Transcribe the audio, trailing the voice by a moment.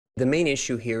The main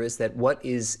issue here is that what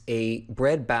is a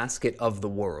breadbasket of the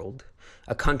world,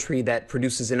 a country that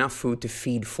produces enough food to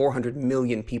feed 400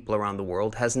 million people around the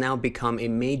world, has now become a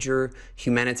major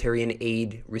humanitarian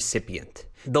aid recipient.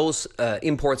 Those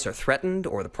imports are threatened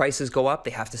or the prices go up,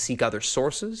 they have to seek other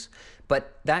sources,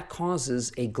 but that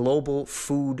causes a global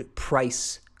food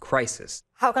price crisis.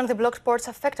 How can the bloc sports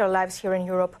affect our lives here in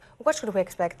Europe? What should we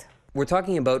expect? We're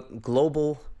talking about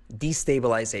global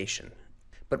destabilization.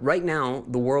 But right now,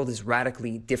 the world is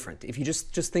radically different. If you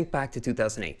just think back to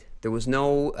 2008, there was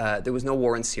no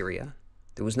war in Syria,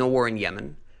 there was no war in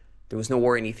Yemen, there was no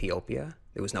war in Ethiopia,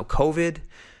 there was no COVID.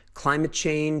 Climate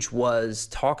change was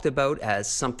talked about as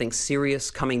something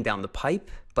serious coming down the pipe,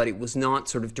 but it was not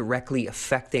sort of directly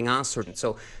affecting us.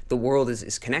 So the world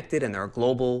is connected, and there are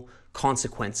global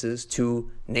consequences to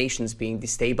nations being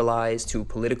destabilized, to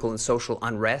political and social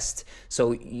unrest.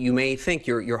 So you may think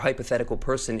your hypothetical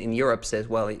person in Europe says,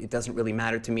 well, it doesn't really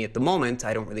matter to me at the moment,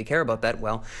 I don't really care about that.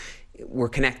 Well, we're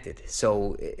connected.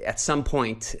 So at some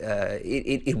point,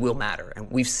 it will matter.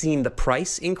 And we've seen the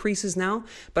price increases now.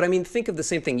 But I mean, think of the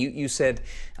same thing. You said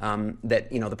that,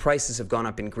 the prices have gone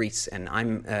up in Greece, and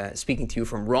I'm speaking to you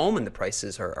from Rome, and the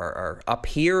prices are up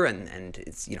here, and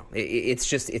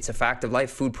it's a fact of life.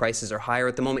 Food prices are higher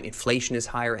at the moment. Inflation is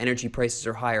higher. Energy prices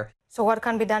are higher. So what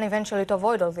can be done eventually to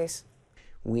avoid all this?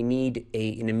 We need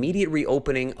an immediate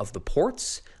reopening of the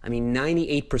ports. I mean,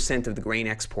 98% of the grain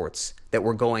exports that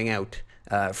were going out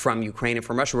from Ukraine and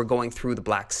from Russia were going through the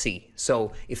Black Sea.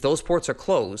 So if those ports are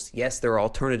closed, yes, there are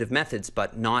alternative methods,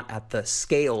 but not at the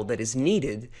scale that is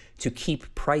needed to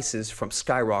keep prices from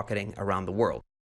skyrocketing around the world.